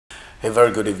A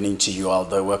very good evening to you out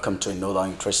there. Welcome to another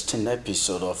interesting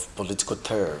episode of Political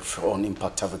Turf on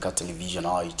Impact Africa Television,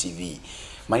 ITV.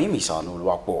 My name is Arnold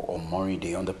Wapo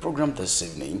Omoride. On the program this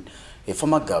evening, a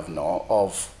former governor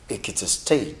of Ekiti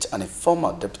State and a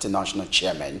former deputy national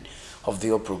chairman of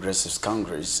the All Progressives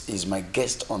Congress is my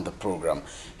guest on the program,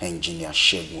 Engr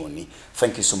Segun Oni.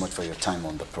 Thank you so much for your time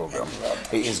on the program.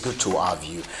 It is good to have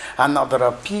you. And now there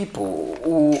are people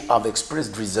who have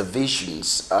expressed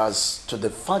reservations as to the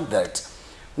fact that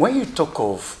when you talk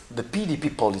of the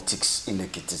PDP politics in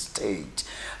Ekiti State,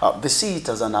 they see it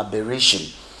as an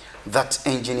aberration that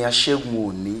Engr Segun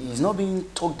Oni is not being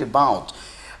talked about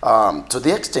to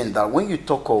the extent that when you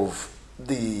talk of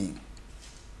the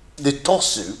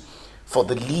tussle for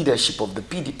the leadership of the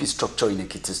PDP structure in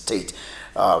Ekiti State.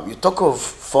 You talk of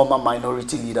former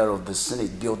minority leader of the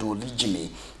Senate, Biodun Olijimi,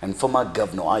 and former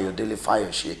governor, Ayodele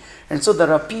Fayose. And so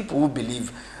there are people who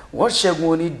believe what Segun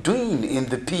Oni doing in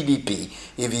the PDP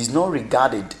if he's not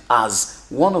regarded as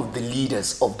one of the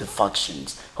leaders of the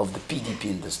factions of the PDP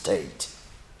in the state.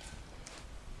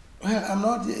 Well, I'm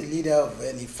not a leader of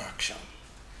any faction.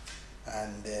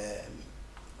 And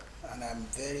I'm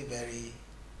very, very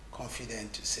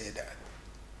confident to say that.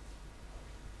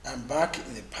 I'm back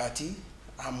in the party.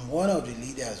 I'm one of the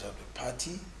leaders of the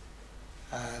party,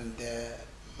 and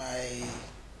my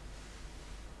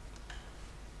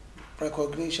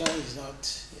recognition is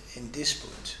not in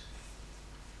dispute.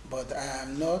 But I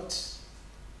am not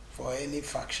for any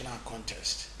factional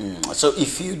contest. So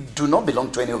if you do not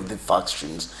belong to any of the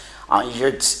factions, and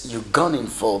yet you're gunning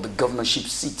for the governorship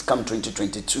seat come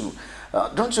 2022,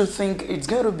 don't you think it's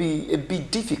going to be a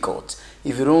bit difficult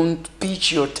if you don't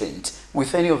pitch your tent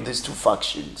with any of these two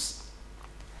factions?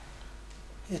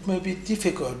 It may be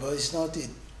difficult, but it's not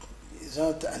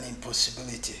an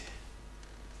impossibility.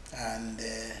 And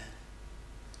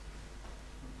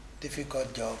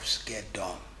difficult jobs get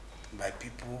done by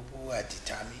people who are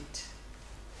determined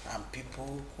and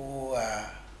people who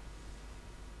are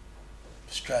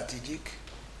strategic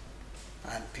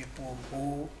and people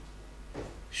who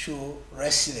show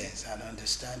resilience and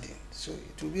understanding. So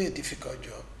it will be a difficult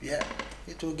job. Yeah,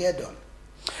 it will get done.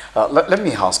 Let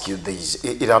me ask you this.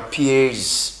 It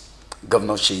appears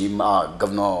former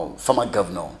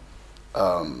governor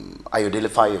Ayodele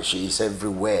Fayose is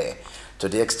everywhere, to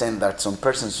the extent that some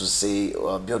persons will say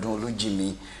Biodun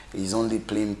Olijimi is only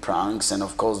playing pranks and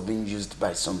of course being used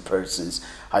by some persons.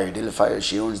 Ayodele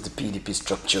Fayose owns the PDP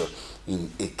structure in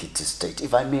Ekiti State.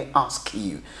 If I may ask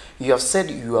you, you have said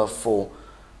you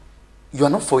are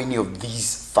not for any of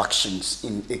these factions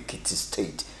in Ekiti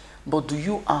State, but do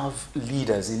you have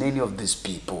leaders in any of these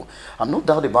people? I'm no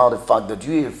doubt about the fact that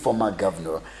you're a former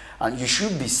governor and you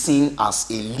should be seen as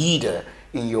a leader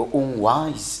in your own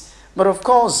wise. But of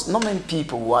course, not many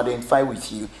people will identify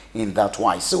with you in that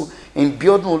wise. So in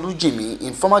Biodun Olijimi,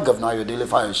 in former governor Ayodele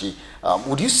Fayose,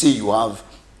 would you say you have,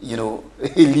 a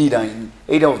leader in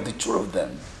either of the two of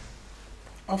them?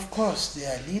 Of course, they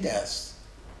are leaders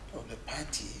of the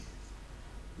party.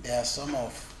 They are some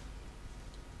of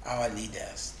our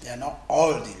leaders. They are not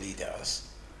all the leaders.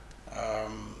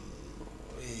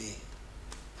 We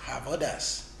have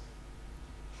others.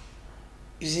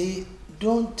 You see,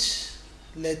 don't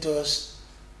let us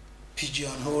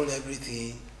pigeonhole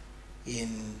everything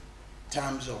in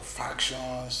terms of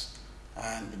factions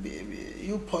and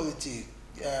you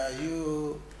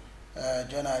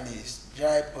journalists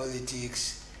drive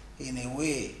politics in a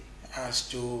way as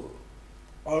to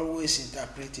always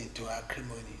interpret into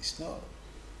acrimonies. No,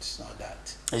 it's not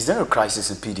that. Is there a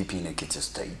crisis in PDP in Ekiti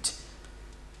State?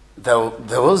 There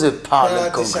was a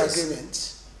parliament congress. There are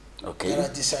disagreements. Okay. There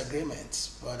are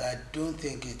disagreements, but I don't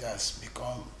think it has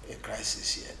become a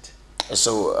crisis yet.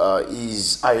 So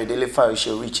is Ayodele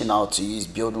Fayose reaching out to you? Is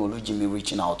Biodun Olijimi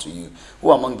reaching out to you?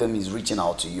 Who among them is reaching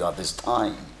out to you at this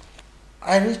time?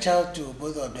 I reach out to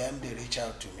both of them. They reach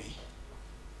out to me.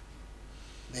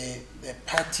 The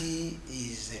party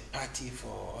is a party for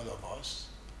all of us,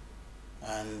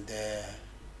 and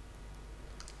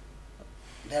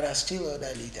there are still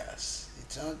other leaders.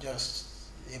 It's not just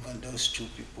even those two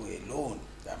people alone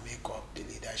that make up the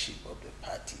leadership of the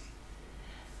party.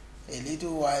 A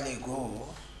little while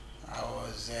ago, I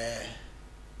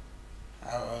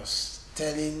was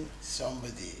telling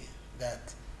somebody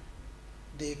that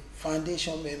the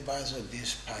foundation members of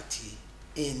this party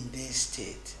in this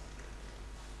state,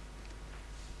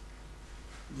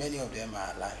 many of them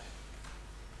are alive,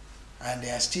 and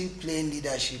they are still playing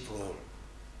leadership role.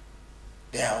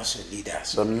 They are also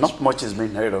leaders. But not much is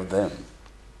being heard of them.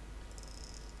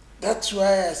 That's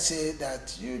why I say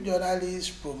that you journalists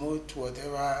promote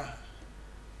whatever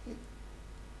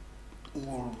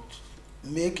would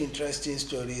make interesting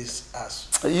stories as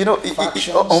You know,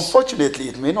 factions, unfortunately,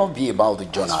 it may not be about the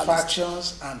as journalist.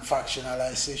 factions and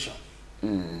factionalization.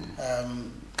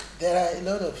 There are a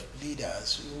lot of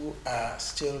leaders who are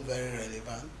still very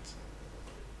relevant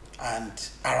and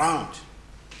around.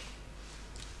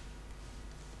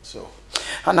 So,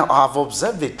 And now I've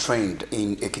observed a trend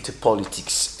in Ekiti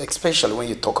politics, especially when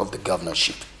you talk of the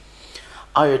governorship.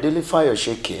 Ayodele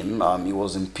Fayose came, he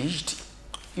was impeached.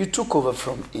 You took over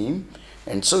from him,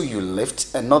 and so you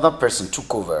left. Another person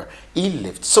took over. He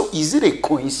left. So is it a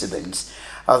coincidence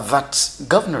that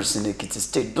governors in Ekiti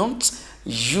State don't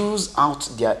use out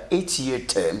their 8-year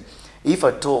term? If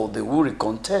at all they will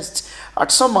recontest,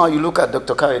 at somehow you look at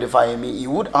Dr. Kayode Fayemi, he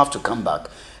would have to come back.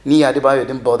 Ni Adebayo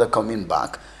didn't bother coming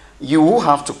back. You will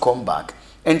have to come back.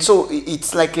 And so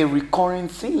it's like a recurring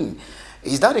thing.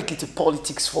 Is that Ekiti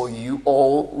politics for you,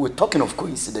 or we're talking of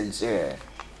coincidence here?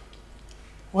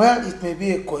 Well, it may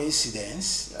be a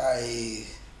coincidence. I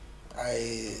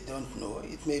don't know.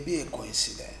 It may be a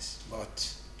coincidence,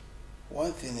 but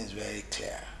one thing is very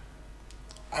clear.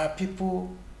 Our people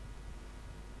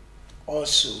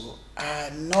also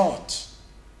are not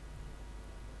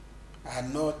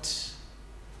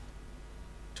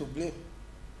to blame.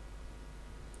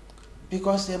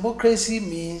 Because democracy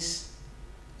means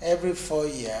every 4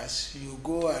 years you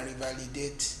go and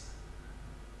revalidate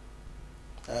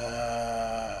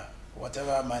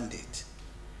whatever mandate.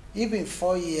 If in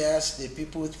 4 years the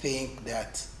people think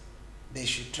that they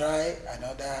should try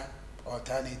another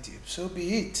alternative, so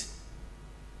be it.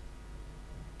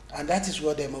 And that is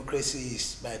what democracy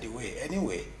is, by the way,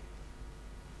 anyway.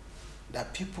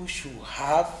 That people should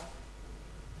have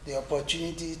the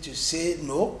opportunity to say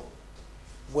no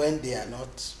when they are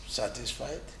not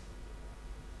satisfied,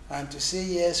 and to say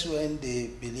yes when they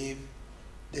believe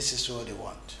this is what they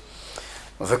want.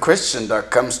 The question that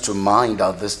comes to mind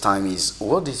at this time is,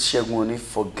 what did Segun Oni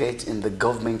forget in the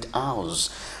government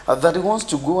house that he wants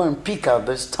to go and pick at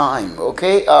this time?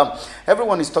 Okay,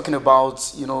 everyone is talking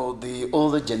about, you know, the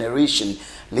older generation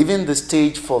leaving the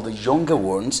stage for the younger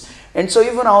ones. And so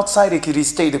even outside Ekiti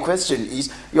State, the question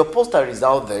is, your poster is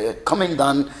out there coming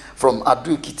down from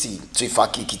Adu Ekiti to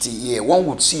Ifaki Ekiti. Yeah, one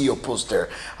would see your poster.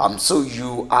 So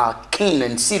you are keen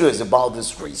and serious about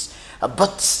this race.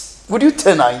 But would you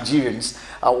tell Nigerians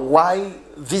why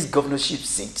this governorship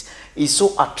seat is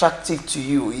so attractive to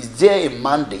you? Is there a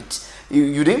mandate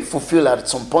you didn't fulfill at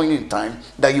some point in time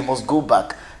that you must go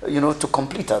back, you know, to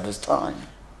complete at this time?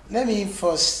 Let me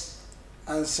first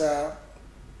answer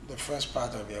the first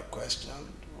part of your question.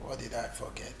 What did I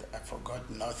forget? I forgot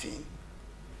nothing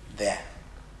there.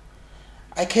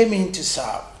 I came in to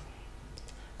serve.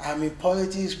 I'm in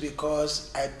politics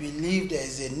because I believe there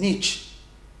is a niche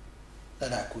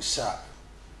that I could serve.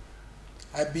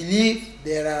 I believe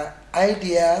there are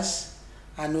ideas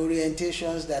and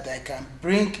orientations that I can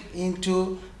bring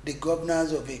into the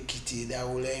governance of Ekiti that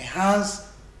will enhance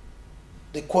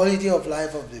the quality of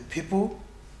life of the people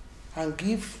and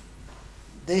give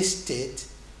this state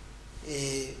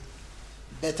a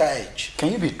better edge.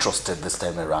 Can you be trusted this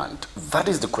time around? That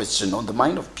is the question on the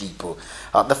mind of people.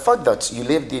 The fact that you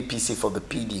left the APC for the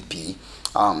PDP,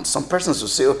 some persons will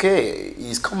say, okay,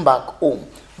 he's come back home.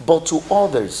 But to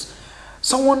others,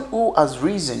 someone who has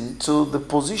risen to the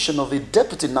position of a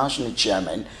deputy national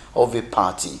chairman of a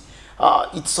party,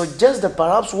 it suggests that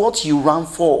perhaps what you ran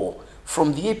for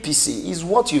from the APC is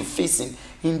what you're facing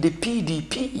in the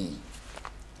PDP.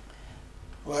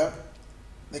 Well,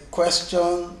 the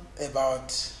question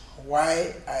about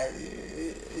why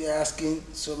you're asking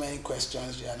so many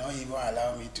questions, you are not even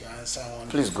allowing me to answer one.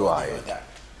 Please go ahead.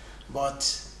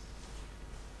 But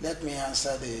let me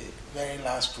answer the very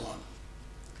last one.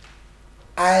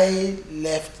 I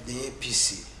left the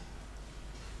APC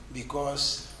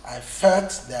because I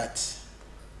felt that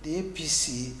the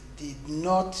APC did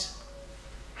not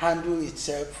handle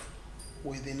itself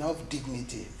with enough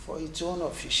dignity for its own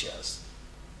officials.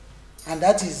 And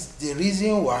that is the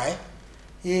reason why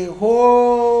a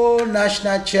whole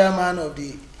national chairman of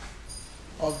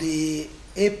the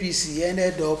APC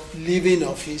ended up leaving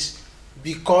office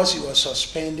because he was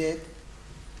suspended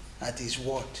at his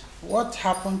word. What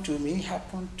happened to me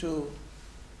happened to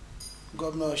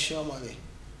Governor Oshiomhole.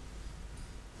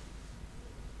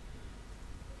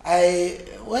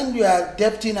 When you are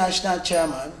deputy national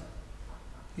chairman,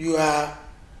 you are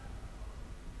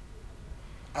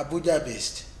Abuja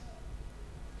based.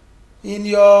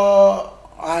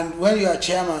 And when you are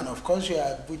chairman, of course, you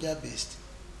are Abuja based.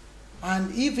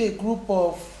 And if a group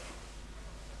of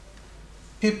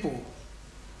people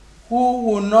who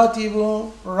will not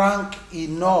even rank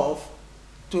enough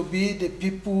to be the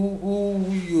people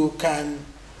who you can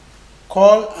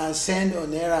call and send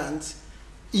on errands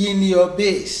in your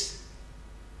base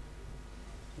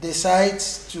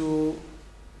decides to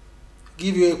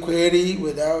give you a query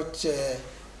without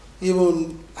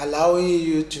even allowing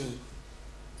you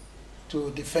to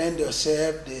defend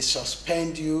yourself, they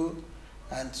suspend you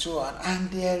and so on. And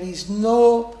there is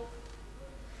no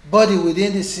body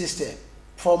within the system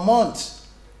for months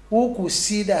who could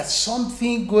see that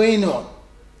something going on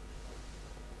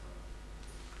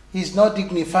is not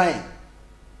dignifying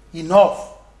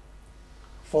enough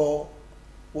for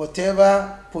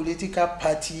whatever political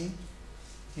party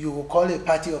you will call a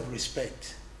party of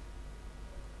respect.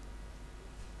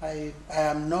 I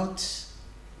am not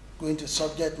going to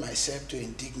subject myself to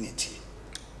indignity.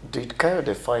 Did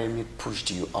Kayode Fayemi push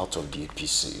you out of the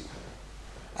APC?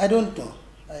 I don't know.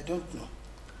 I don't know.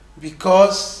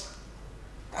 Because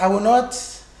I will not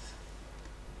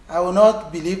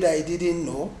believe that he didn't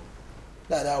know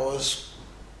that I was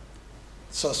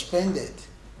suspended.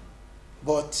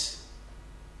 But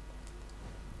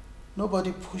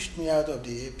nobody pushed me out of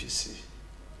the APC.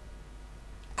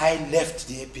 I left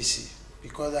the APC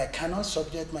because I cannot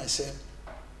subject myself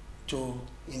to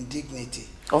indignity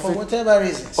for whatever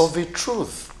reasons. Of a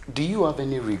truth, do you have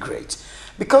any regrets?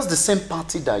 Because the same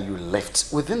party that you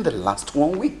left within the last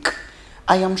 1 week,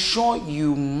 I am sure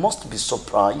you must be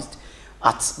surprised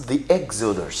at the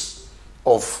exodus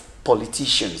of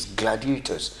politicians,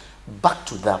 gladiators, back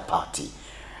to that party.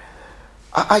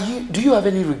 Do you have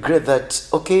any regret that,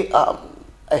 okay,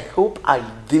 I hope I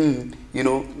didn't,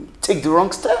 take the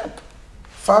wrong step?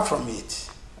 Far from it.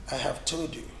 I have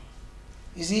told you.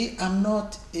 You see, I'm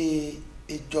not a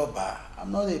jobber.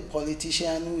 I'm not a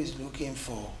politician who is looking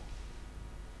for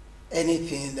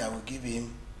anything that will give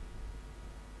him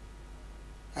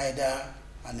either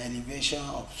an elevation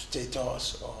of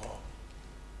status or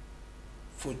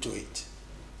food to eat.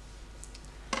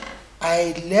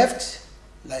 I left,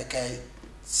 like I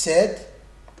said,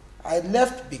 I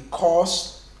left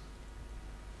because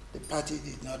the party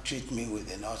did not treat me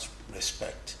with enough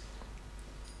respect.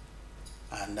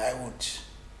 And I would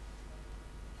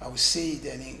say it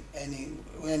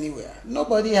anywhere.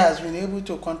 Nobody has been able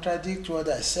to contradict what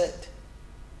I said.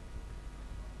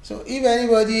 So if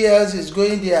anybody else is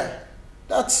going there,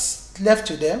 that's left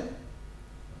to them.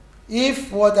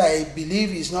 If what I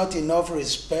believe is not enough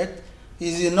respect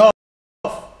is enough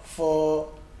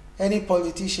for any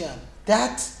politician,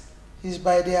 that is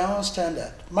by their own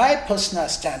standard. My personal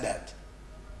standard,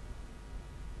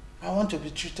 I want to be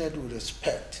treated with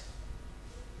respect.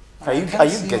 Are you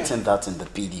getting that in the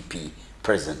PDP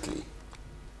presently?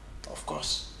 Of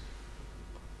course.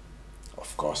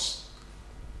 Of course.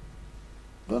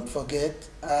 Don't forget,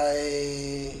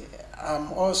 I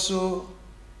am also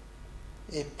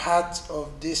a part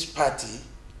of this party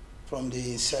from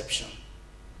the inception.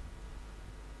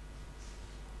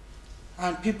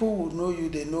 And people who know you,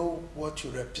 they know what you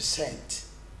represent.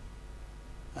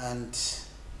 And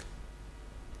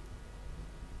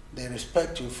they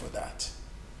respect you for that.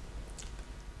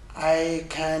 I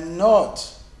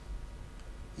cannot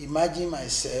imagine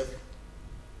myself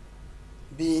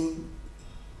being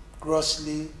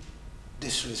grossly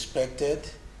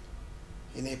disrespected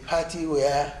in a party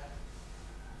where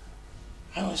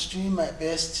I was doing my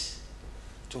best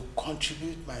to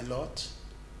contribute my lot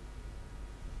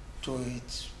to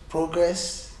its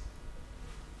progress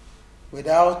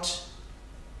without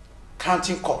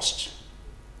counting cost.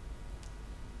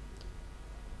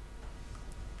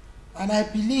 And I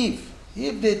believe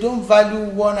if they don't value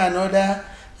one another,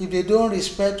 if they don't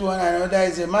respect one another,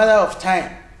 it's a matter of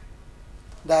time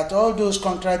that all those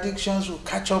contradictions will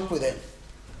catch up with them.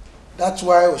 That's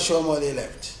why Oshomole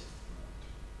left.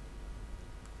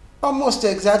 Almost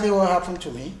exactly what happened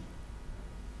to me.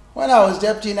 When I was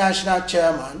Deputy National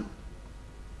Chairman,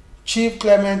 Chief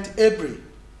Clement Ebri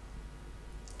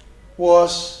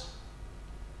was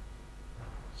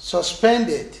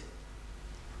suspended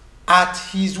at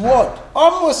his word.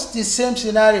 Almost the same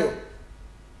scenario.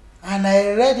 And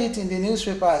I read it in the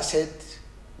newspaper. I said,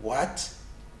 what?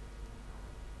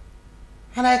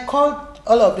 And I called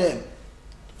all of them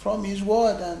from his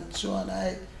word and so on.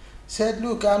 I said,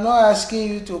 look, I'm not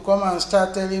asking you to come and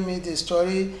start telling me the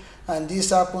story and this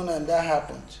happened and that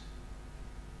happened.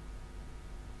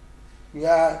 We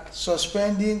are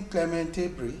suspending Clement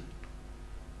Ebri.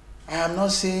 I am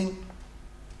not saying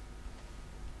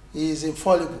he is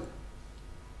infallible,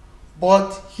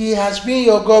 but he has been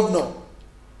your governor.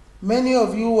 Many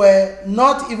of you were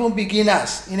not even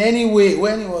beginners in any way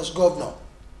when he was governor.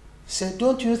 Said,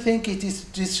 don't you think it is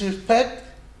disrespect?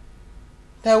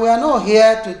 That we are not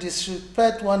here to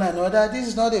disrespect one another. This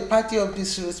is not a party of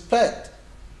disrespect.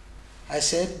 I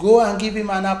said, go and give him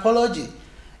an apology.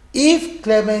 If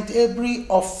Clement Abri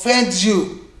offends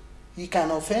you, he can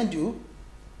offend you.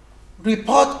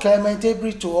 Report Clement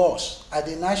Abri to us at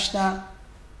the National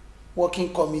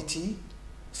Working Committee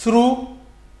through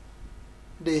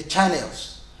the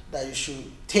channels that you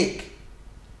should take.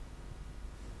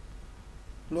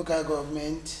 Local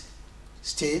government,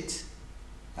 state,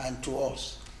 and to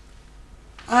us.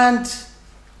 And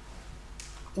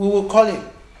we will call him.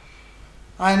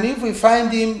 And if we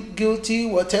find him guilty,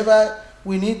 whatever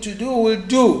we need to do, we'll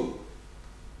do.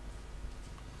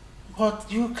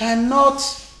 But you cannot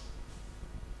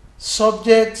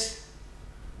subject,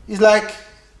 it's like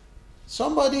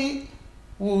somebody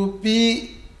will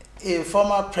be a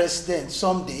former president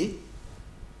someday,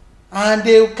 and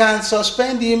they can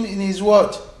suspend him in his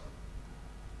word.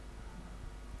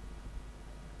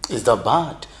 Is that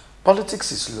bad?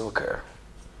 Politics is local.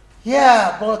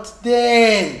 Yeah, but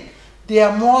then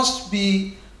there must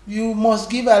be, you must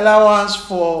give allowance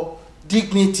for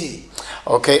dignity.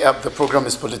 Okay, the program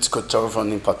is Political Turf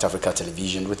on Impact Africa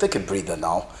Television. We'll take a breather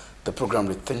now. The program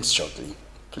returns shortly.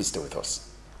 Please stay with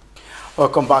us.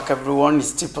 Welcome back, everyone. It's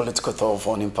still Political Turf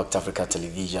on Impact Africa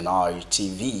Television,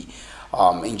 ITV.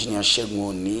 Engr Segun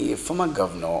Oni, a former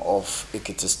governor of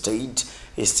Ekiti State,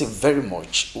 is still very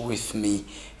much with me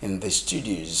in the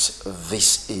studios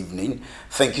this evening.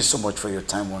 Thank you so much for your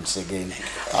time once again.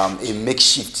 A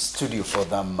makeshift studio for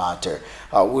that matter.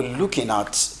 We're looking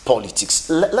at politics.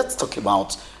 Let's talk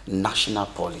about national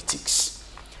politics.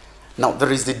 Now,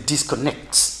 there is the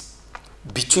disconnect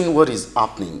between what is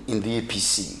happening in the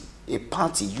APC, a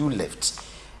party you left,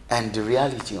 and the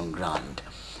reality on ground.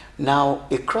 Now,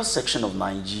 a cross-section of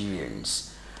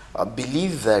Nigerians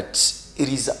believe that it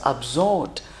is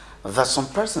absurd that some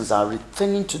persons are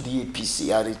returning to the APC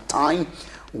at a time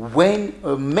when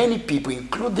many people,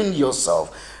 including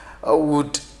yourself,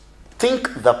 would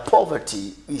think that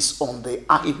poverty is on the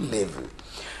high level.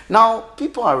 Now,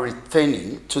 people are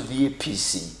returning to the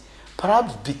APC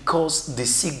perhaps because they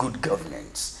see good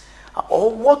governance.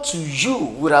 Or what to you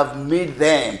would have made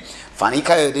them? Fani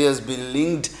Kayode has been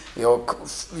linked, your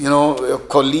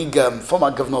colleague,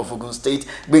 former governor of Ogun State,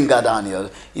 Benga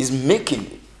Daniel, is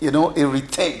making, a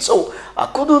return. So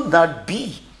couldn't that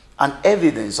be an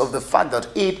evidence of the fact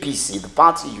that APC, the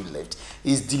party you left,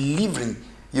 is delivering,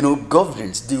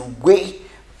 governance the way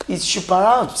it should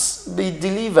perhaps be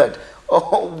delivered?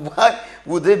 Or why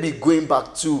would they be going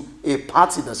back to a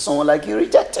party that someone like you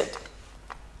rejected?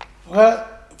 Well,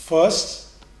 first,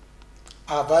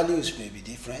 our values may be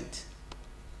different.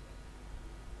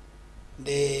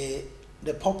 The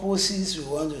purposes we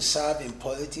want to serve in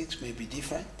politics may be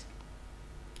different.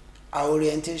 Our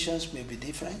orientations may be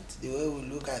different. The way we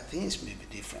look at things may be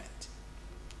different.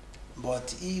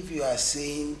 But if you are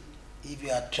saying, if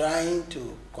you are trying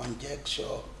to conjecture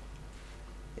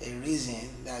a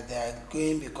reason that they are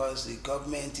going because the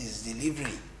government is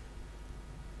delivering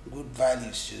good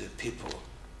values to the people,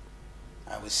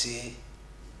 I would say,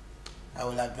 I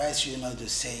will advise you not to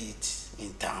say it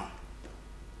in town.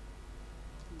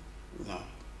 No,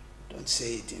 don't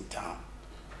say it in town,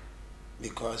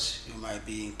 because you might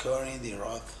be incurring the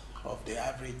wrath of the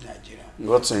average Nigerian.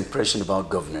 What's your impression about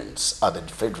governance at the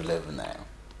federal level now?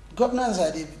 Governance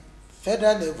at the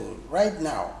federal level right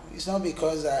now, it's not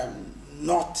because I'm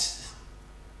not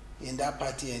in that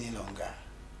party any longer.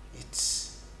 It's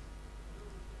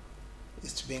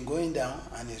been going down,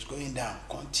 and it's going down,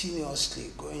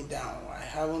 continuously going down. I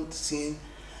haven't seen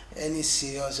any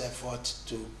serious effort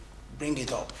to bring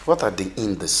it up. What are the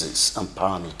indices and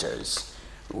parameters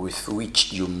with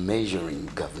which you're measuring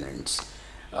governance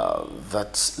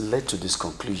that led to this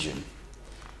conclusion?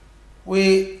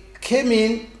 We came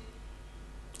in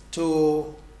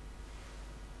to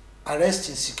arrest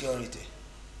insecurity,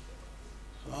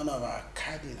 one of our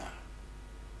cardinal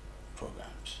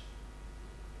programs.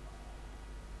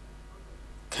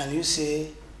 Can you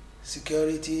say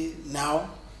security now,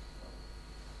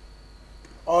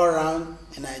 all around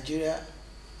in Nigeria,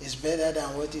 is better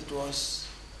than what it was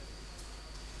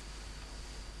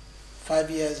 5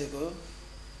 years ago,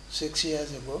 6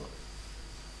 years ago?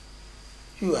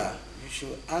 You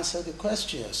should answer the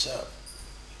question yourself.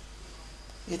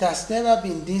 It has never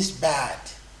been this bad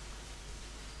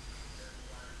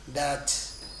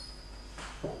that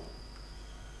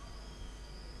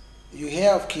you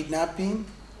hear of kidnapping,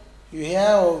 you hear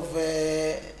of,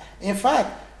 in fact,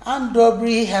 armed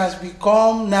robbery has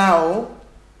become now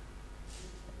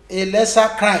a lesser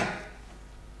crime.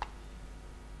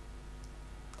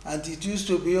 And it used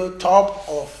to be on top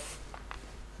of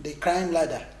the crime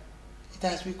ladder. It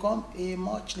has become a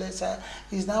much lesser,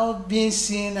 it's now being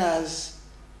seen as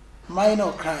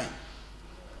minor crime.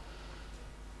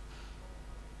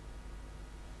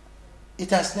 it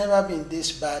has never been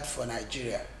this bad for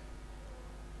Nigeria.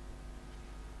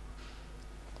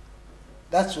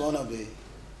 That's one of the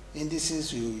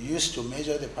indices you use to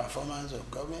measure the performance of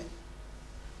government.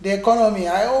 The economy,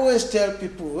 I always tell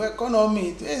people,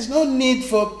 economy, there's no need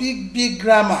for big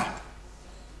grammar.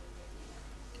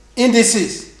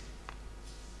 Indices.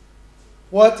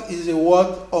 What is the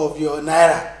worth of your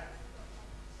naira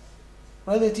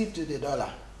relative to the dollar?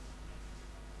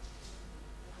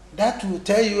 That will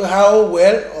tell you how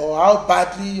well or how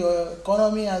badly your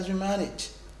economy has been managed.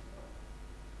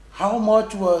 How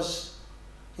much was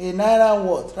a naira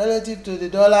worth relative to the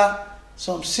dollar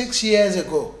some 6 years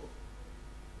ago?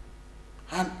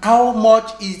 And how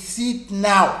much is it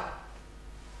now?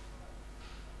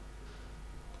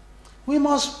 We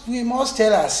must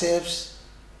tell ourselves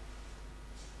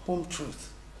home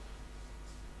truth.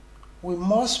 We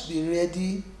must be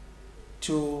ready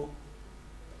to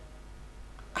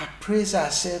appraise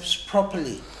ourselves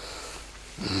properly.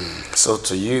 So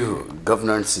to you,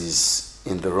 governance is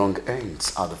in the wrong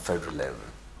hands at the federal level.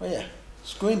 Oh yeah,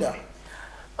 it's going down.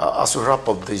 As we wrap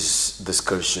up this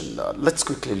discussion, let's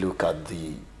quickly look at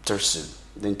the tussle,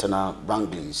 the internal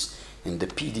wranglings in the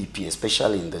PDP,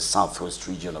 especially in the southwest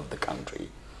region of the country.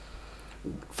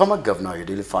 Former Governor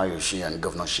Yudili Fayoshe and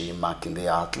Governor Seyi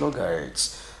Makinde are at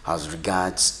loggerheads as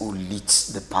regards who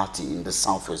leads the party in the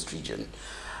southwest region.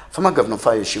 Former Governor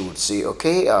Fayoshe would say,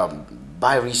 okay,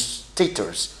 by his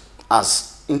status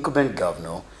as incumbent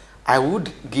governor, I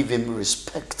would give him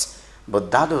respect, but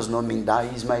that does not mean that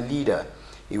he is my leader.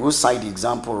 He will cite the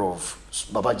example of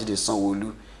Babajide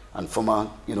Sanwo-Olu and former,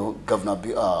 Governor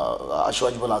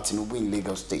Asiwaju Bola Tinubu in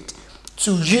Lagos State.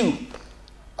 To you,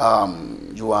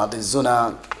 you are the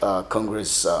zonal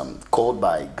Congress called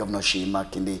by Governor Seyi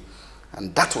Makinde,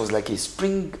 and that was like a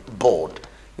springboard,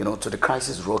 to the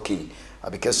crisis rocking,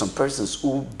 because some persons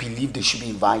who believe they should be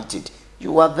invited,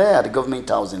 you were there at the government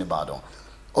house in Ibadan.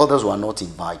 Others were not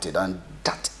invited, and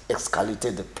that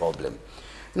escalated the problem.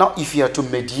 Now, if you are to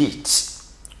mediate,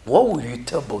 what will you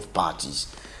tell both parties?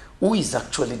 Who is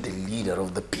actually the leader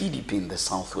of the PDP in the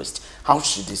southwest? How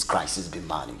should this crisis be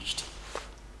managed?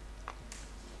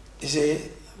 You see,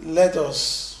 let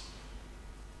us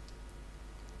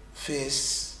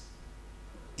face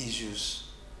issues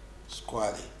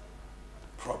squarely,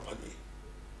 properly.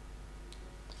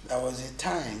 There was a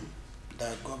time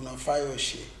that Governor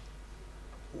Fayoshe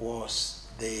was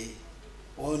the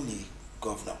only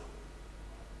governor.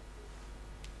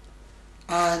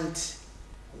 And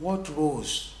what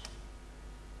roles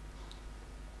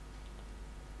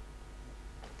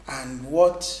and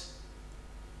what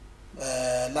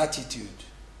latitude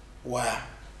were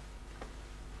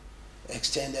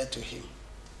extended to him?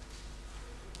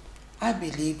 I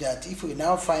believe that if we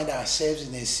now find ourselves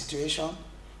in a situation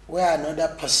where another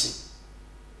person,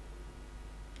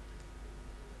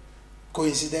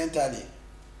 coincidentally,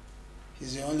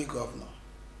 is the only governor,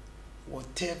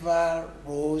 whatever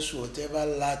roles, whatever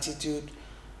latitude,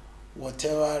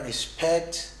 whatever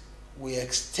respect we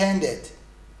extended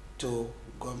to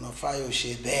Governor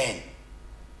Fayoshe then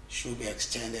should be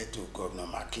extended to Governor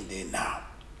Makinde now.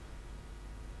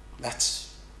 That's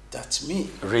me.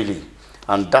 Really?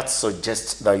 And that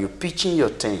suggests that you're pitching your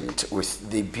tent with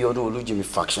the Biodun Olujimi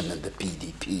faction and the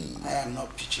PDP. I am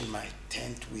not pitching my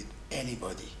tent with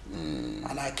anybody.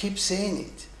 And I keep saying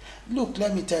it. Look,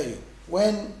 let me tell you,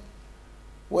 when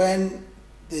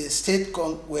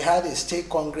the we had a state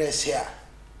congress here,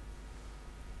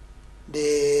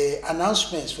 the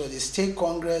announcements for the state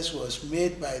congress was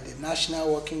made by the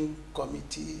National Working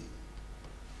Committee,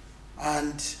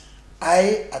 and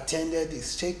I attended the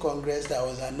state congress that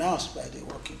was announced by the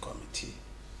working committee,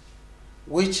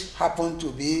 which happened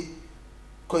to be,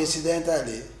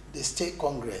 coincidentally, the state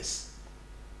congress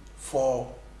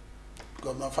for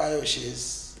Governor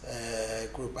Fayoshe's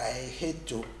group. I hate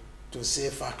to say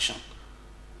faction.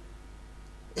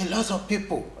 A lot of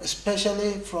people,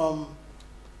 especially from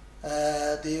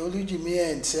the Olujimi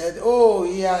end, said, oh,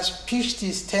 he has pitched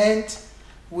his tent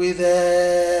with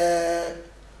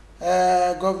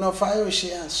Governor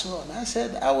Fayoshe and so on. I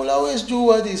said, I will always do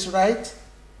what is right.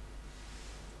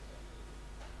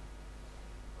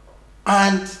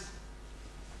 And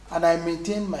I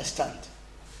maintain my stand.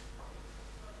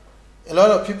 A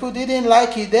lot of people didn't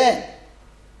like it then.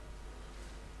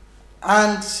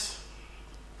 And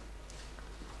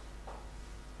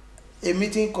a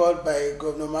meeting called by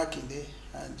Governor Makinde,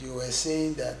 and you were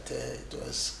saying that it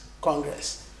was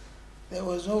Congress. There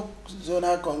was no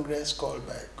zonal Congress called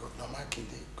by Governor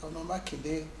Makinde. Governor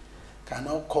Makinde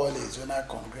cannot call a zonal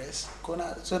Congress.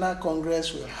 Zonal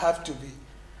Congress will have to be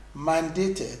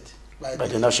mandated by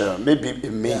the national, maybe a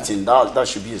meeting, that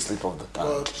should be a slip of the tongue.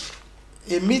 Well,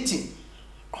 a meeting,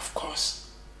 of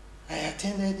course. I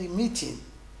attended the meeting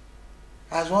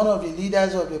as one of the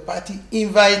leaders of the party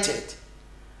invited,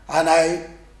 and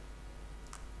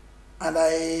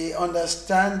I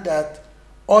understand that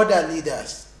other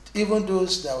leaders, even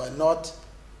those that were not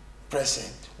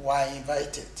present, were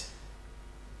invited.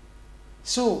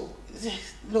 So,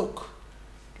 look,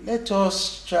 let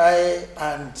us try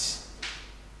and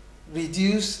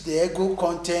reduce the ego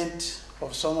content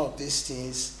of some of these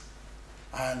things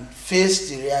and face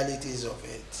the realities of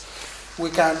it. We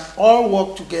can all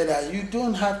work together. You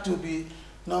don't have to be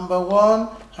number one,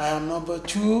 I am number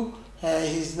two,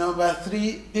 he's number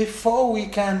three, before we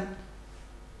can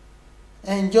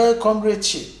enjoy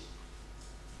comradeship.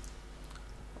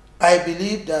 I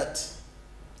believe that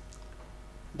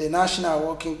the National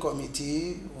Working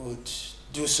Committee would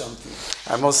do something.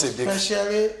 I must say,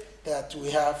 especially that we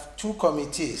have two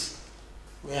committees.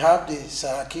 We have the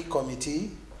Saraki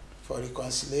Committee for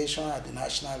Reconciliation at the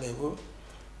national level.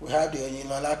 We have the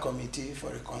Onilola Committee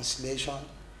for Reconciliation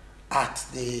at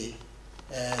the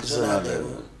zonal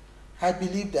level. I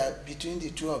believe that between the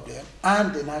two of them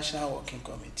and the National Working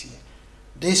Committee,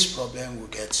 this problem will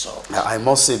get solved. I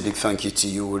must say a big thank you to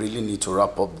you. We really need to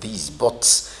wrap up these,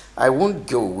 but I won't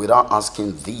go without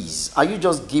asking these. Are you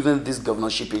just giving this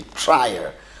governorship a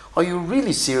trial? Are you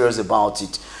really serious about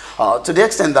it? To the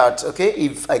extent that, okay,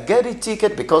 if I get a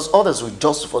ticket, because others will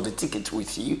just for the ticket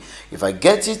with you, if I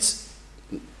get it,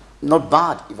 not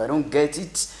bad. If I don't get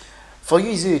it, for you,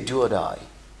 is it a do or die?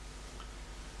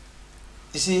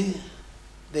 You see,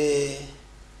 the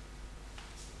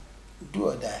do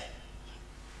or die,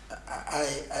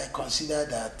 I consider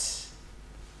that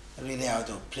really out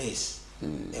of place,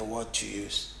 a word to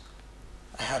use.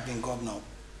 I have been governor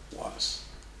once.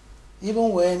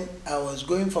 Even when I was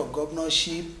going for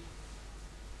governorship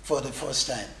for the first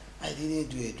time, I didn't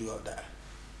do a do or die.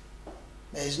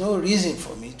 There is no reason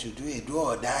for me to do a do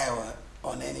or die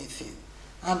on anything.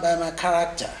 And by my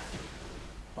character,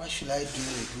 why should I do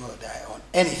a do or die on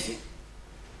anything?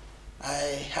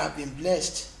 I have been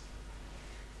blessed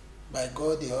by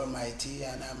God the Almighty,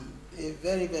 and I'm a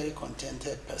very, very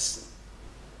contented person.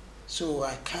 So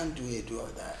I can't do a do or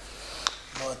die.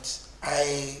 But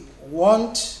I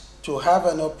want to have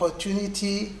an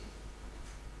opportunity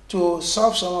to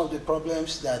solve some of the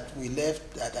problems that we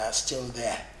left that are still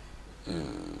there.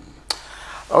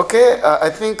 Okay, I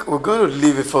think we're going to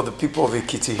leave it for the people of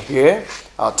Ekiti here.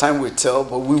 Our time will tell,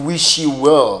 but we wish you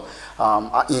well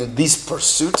in this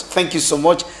pursuit. Thank you so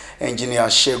much, Engineer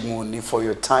Segun Oni, for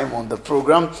your time on the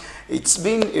program. It's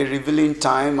been a revealing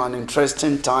time, an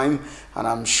interesting time, and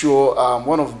I'm sure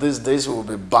one of these days we'll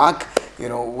be back, you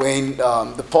know, when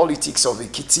the politics of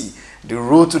Ekiti, the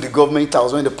road to the government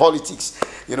house, when the politics,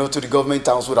 you know, to the government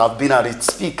house would have been at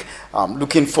its peak.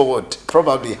 Looking forward,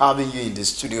 probably having you in the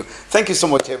studio. Thank you so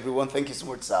much, everyone. Thank you so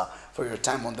much, sir, for your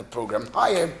time on the program. I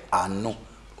am Anu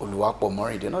Oluwapo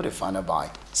Mori. They're not the final bye.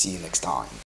 See you next time.